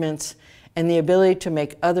improvements, and the ability to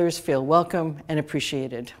make others feel welcome and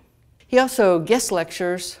appreciated. He also guest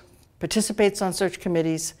lectures, participates on search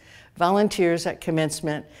committees, volunteers at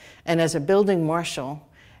commencement and as a building marshal,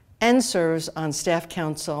 and serves on staff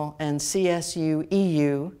council and CSU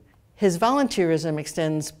EU. His volunteerism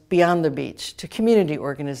extends beyond the beach to community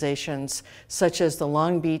organizations such as the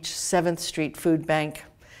Long Beach 7th Street Food Bank,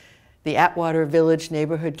 the Atwater Village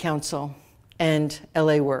Neighborhood Council, and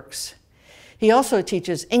LA Works. He also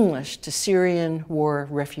teaches English to Syrian war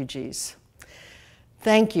refugees.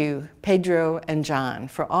 Thank you, Pedro and John,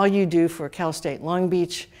 for all you do for Cal State Long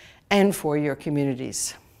Beach and for your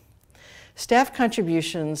communities. Staff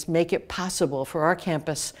contributions make it possible for our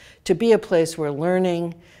campus to be a place where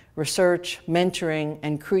learning, research, mentoring,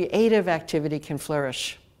 and creative activity can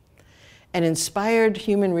flourish, and inspired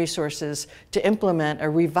human resources to implement a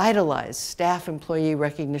revitalized staff employee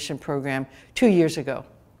recognition program 2 years ago.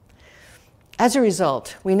 As a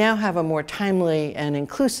result, we now have a more timely and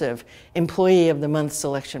inclusive Employee of the Month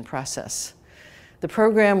selection process. The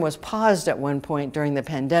program was paused at one point during the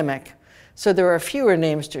pandemic, so there are fewer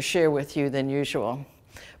names to share with you than usual.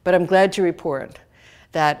 But I'm glad to report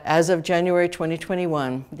that as of January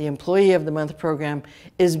 2021, the Employee of the Month program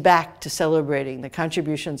is back to celebrating the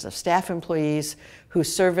contributions of staff employees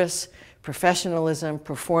whose service, professionalism,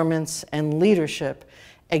 performance, and leadership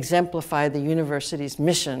exemplify the university's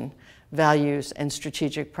mission, values, and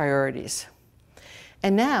strategic priorities.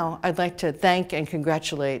 And now I'd like to thank and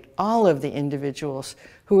congratulate all of the individuals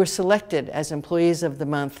who were selected as Employees of the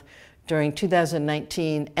Month during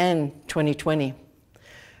 2019 and 2020.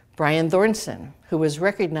 Brian Thornson, who was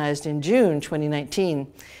recognized in June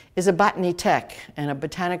 2019, is a botany tech and a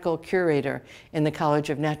botanical curator in the College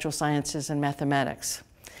of Natural Sciences and Mathematics.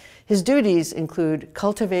 His duties include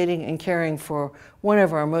cultivating and caring for one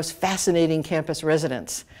of our most fascinating campus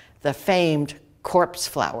residents, the famed corpse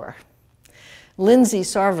flower. Lindsay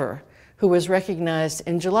Sarver, who was recognized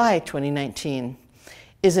in July 2019,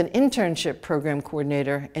 is an internship program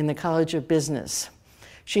coordinator in the College of Business.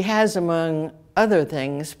 She has, among other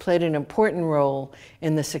things, played an important role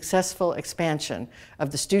in the successful expansion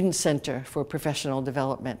of the Student Center for Professional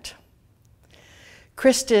Development.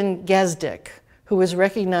 Kristen Gazdick, who was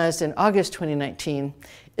recognized in August 2019,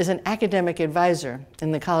 is an academic advisor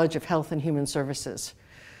in the College of Health and Human Services.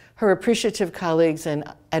 Her appreciative colleagues and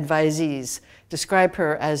advisees describe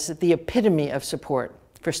her as the epitome of support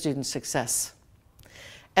for student success.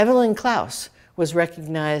 Evelyn Klaus was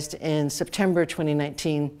recognized in September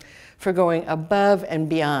 2019 for going above and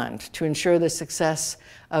beyond to ensure the success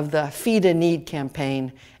of the Feed a Need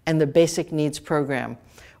campaign and the Basic Needs program,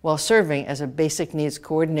 while serving as a Basic Needs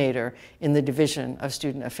coordinator in the Division of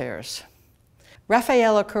Student Affairs.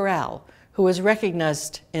 Rafaela Corral, who was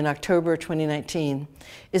recognized in October 2019,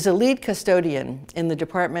 is a lead custodian in the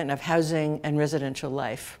Department of Housing and Residential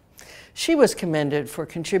Life. She was commended for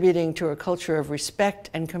contributing to a culture of respect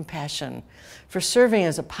and compassion, for serving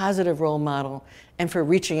as a positive role model, and for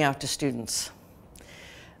reaching out to students.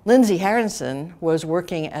 Lindsay Harrison was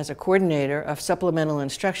working as a coordinator of supplemental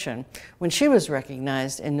instruction when she was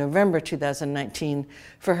recognized in November 2019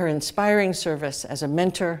 for her inspiring service as a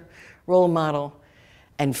mentor, role model,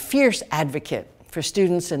 and fierce advocate for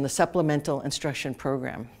students in the supplemental instruction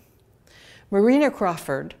program. Marina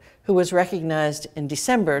Crawford, who was recognized in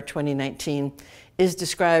December 2019, is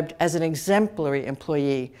described as an exemplary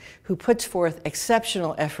employee who puts forth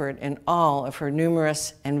exceptional effort in all of her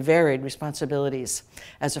numerous and varied responsibilities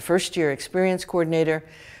as a first-year experience coordinator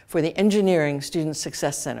for the Engineering Student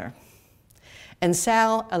Success Center. And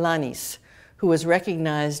Sal Alanis, who was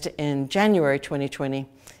recognized in January 2020,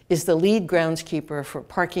 is the lead groundskeeper for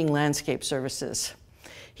Parking Landscape Services.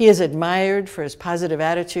 He is admired for his positive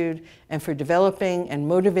attitude and for developing and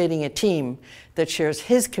motivating a team that shares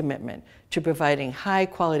his commitment to providing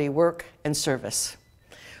high-quality work and service.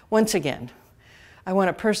 Once again, I want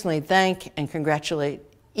to personally thank and congratulate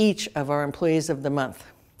each of our Employees of the Month.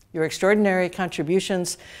 Your extraordinary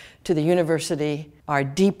contributions to the university are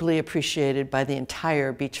deeply appreciated by the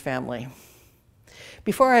entire Beach family.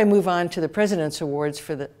 Before I move on to the President's Awards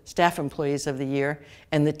for the Staff Employees of the Year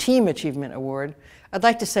and the Team Achievement Award, I'd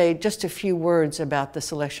like to say just a few words about the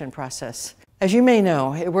selection process. As you may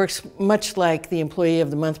know, it works much like the Employee of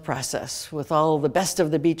the Month process, with all the best of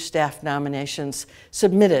the Beach staff nominations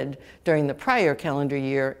submitted during the prior calendar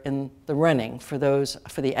year in the running for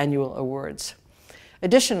the annual awards.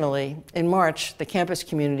 Additionally, in March, the campus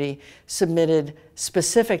community submitted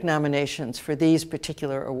specific nominations for these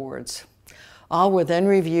particular awards. All were then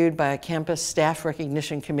reviewed by a campus staff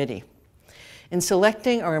recognition committee. In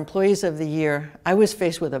selecting our Employees of the Year, I was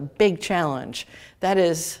faced with a big challenge, that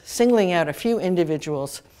is, singling out a few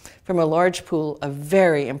individuals from a large pool of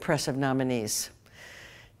very impressive nominees.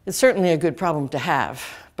 It's certainly a good problem to have,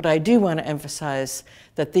 but I do want to emphasize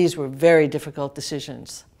that these were very difficult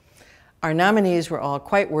decisions. Our nominees were all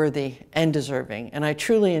quite worthy and deserving, and I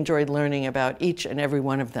truly enjoyed learning about each and every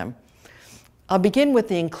one of them. I'll begin with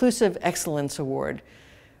the Inclusive Excellence Award,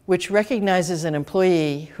 which recognizes an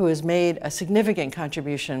employee who has made a significant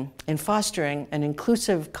contribution in fostering an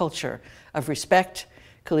inclusive culture of respect,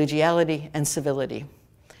 collegiality, and civility.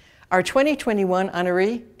 Our 2021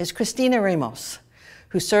 honoree is Cristina Ramos,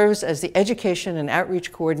 who serves as the Education and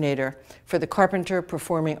Outreach Coordinator for the Carpenter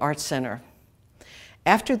Performing Arts Center.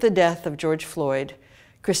 After the death of George Floyd,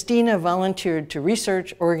 Cristina volunteered to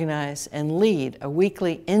research, organize, and lead a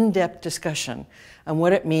weekly in-depth discussion on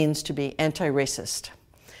what it means to be anti-racist.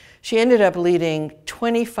 She ended up leading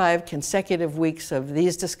 25 consecutive weeks of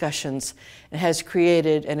these discussions and has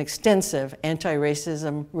created an extensive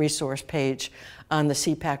anti-racism resource page on the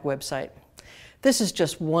CPAC website. This is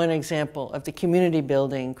just one example of the community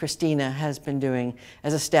building Cristina has been doing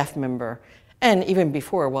as a staff member, and even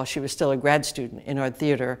before, while she was still a grad student in our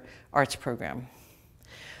theater arts program.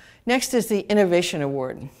 Next is the Innovation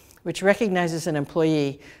Award, which recognizes an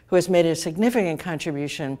employee who has made a significant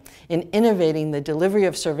contribution in innovating the delivery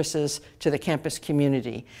of services to the campus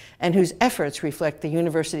community, and whose efforts reflect the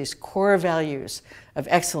university's core values of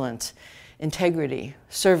excellence, integrity,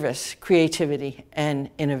 service, creativity,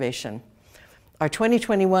 and innovation. Our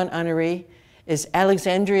 2021 honoree is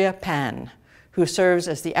Alexandria Pan, who serves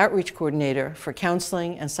as the Outreach Coordinator for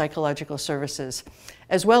Counseling and Psychological Services,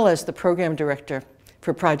 as well as the Program Director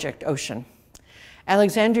for Project Ocean.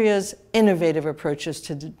 Alexandria's innovative approaches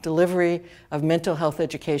to the delivery of mental health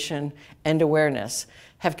education and awareness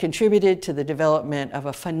have contributed to the development of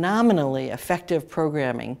a phenomenally effective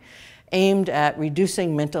programming aimed at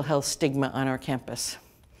reducing mental health stigma on our campus.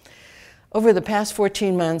 Over the past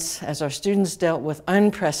 14 months, as our students dealt with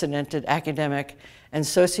unprecedented academic and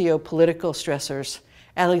socio-political stressors,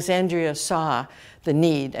 Alexandria saw the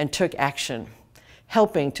need and took action,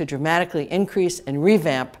 helping to dramatically increase and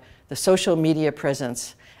revamp the social media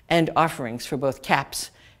presence and offerings for both CAPS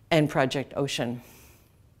and Project Ocean.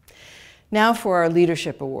 Now for our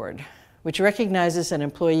Leadership Award, which recognizes an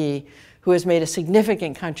employee who has made a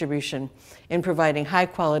significant contribution in providing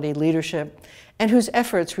high-quality leadership and whose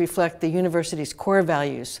efforts reflect the university's core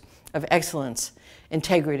values of excellence,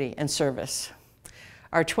 integrity, and service.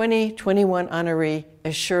 Our 2021 honoree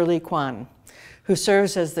is Shirley Kwan, who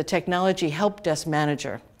serves as the Technology Help Desk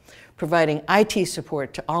Manager, providing IT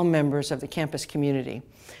support to all members of the campus community,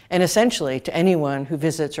 and essentially to anyone who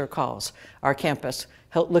visits or calls our campus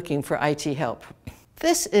looking for IT help.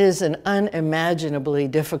 This is an unimaginably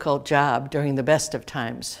difficult job during the best of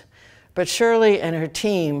times, but Shirley and her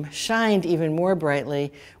team shined even more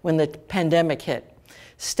brightly when the pandemic hit,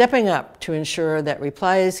 stepping up to ensure that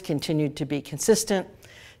replies continued to be consistent,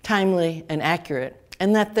 timely, and accurate,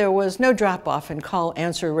 and that there was no drop-off in call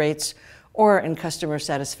answer rates or in customer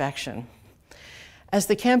satisfaction. As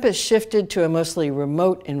the campus shifted to a mostly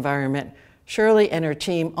remote environment, Shirley and her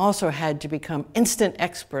team also had to become instant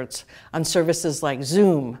experts on services like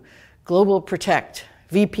Zoom, Global Protect,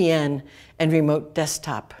 VPN, and remote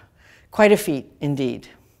desktop. Quite a feat indeed.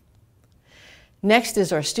 Next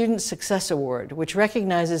is our Student Success Award, which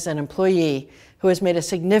recognizes an employee who has made a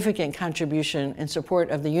significant contribution in support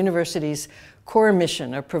of the university's core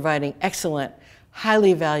mission of providing excellent,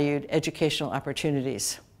 highly valued educational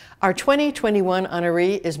opportunities. Our 2021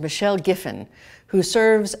 honoree is Michelle Giffen, who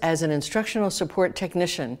serves as an instructional support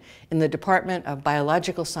technician in the Department of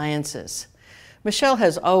Biological Sciences. Michelle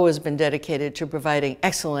has always been dedicated to providing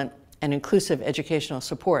excellent and inclusive educational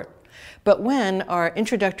support. But when our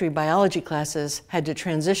introductory biology classes had to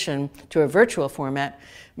transition to a virtual format,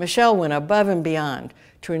 Michelle went above and beyond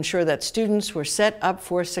to ensure that students were set up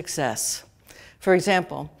for success. For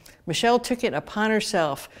example, Michelle took it upon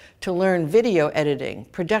herself to learn video editing,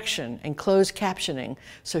 production, and closed captioning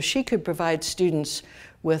so she could provide students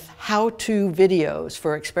with how-to videos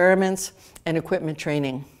for experiments and equipment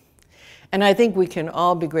training. And I think we can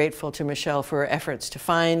all be grateful to Michelle for her efforts to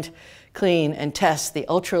find, clean, and test the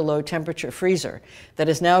ultra-low temperature freezer that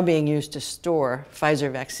is now being used to store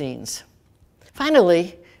Pfizer vaccines.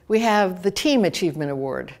 Finally, we have the Team Achievement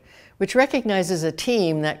Award, which recognizes a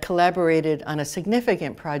team that collaborated on a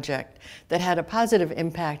significant project that had a positive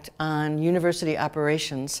impact on university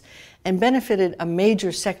operations and benefited a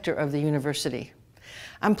major sector of the university.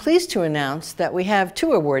 I'm pleased to announce that we have 2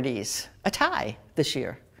 awardees, a tie this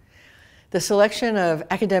year. The selection of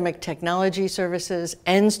academic technology services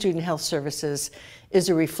and student health services is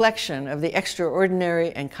a reflection of the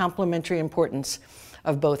extraordinary and complementary importance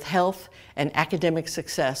of both health and academic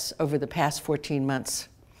success over the past 14 months.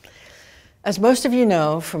 As most of you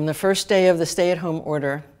know, from the first day of the stay-at-home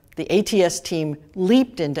order The ATS team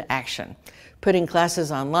leaped into action, putting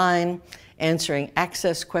classes online, answering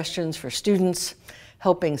access questions for students,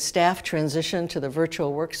 helping staff transition to the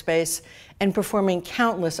virtual workspace, and performing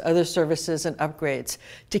countless other services and upgrades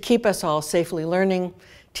to keep us all safely learning,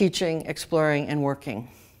 teaching, exploring, and working.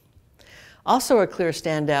 Also a clear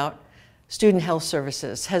standout, Student Health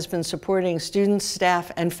Services has been supporting students,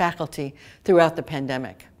 staff, and faculty throughout the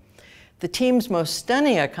pandemic. The team's most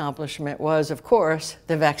stunning accomplishment was, of course,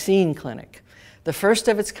 the vaccine clinic. The first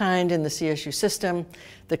of its kind in the CSU system,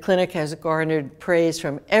 the clinic has garnered praise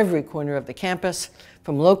from every corner of the campus,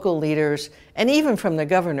 from local leaders, and even from the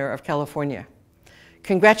governor of California.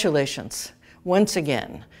 Congratulations, once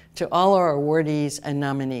again, to all our awardees and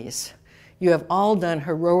nominees. You have all done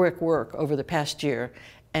heroic work over the past year,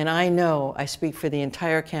 and I know I speak for the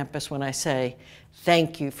entire campus when I say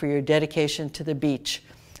thank you for your dedication to the beach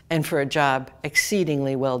and for a job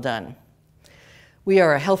exceedingly well done. We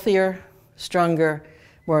are a healthier, stronger,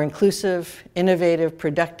 more inclusive, innovative,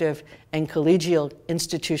 productive, and collegial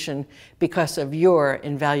institution because of your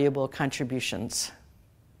invaluable contributions.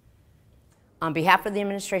 On behalf of the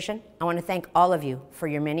administration, I want to thank all of you for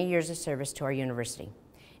your many years of service to our university.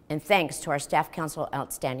 And thanks to our Staff Council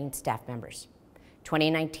outstanding staff members,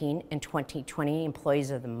 2019 and 2020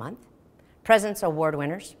 Employees of the Month, President's Award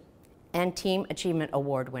winners, and Team Achievement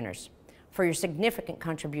Award winners for your significant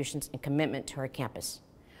contributions and commitment to our campus.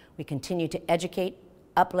 We continue to educate,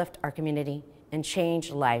 uplift our community, and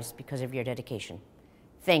change lives because of your dedication.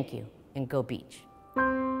 Thank you, and go Beach.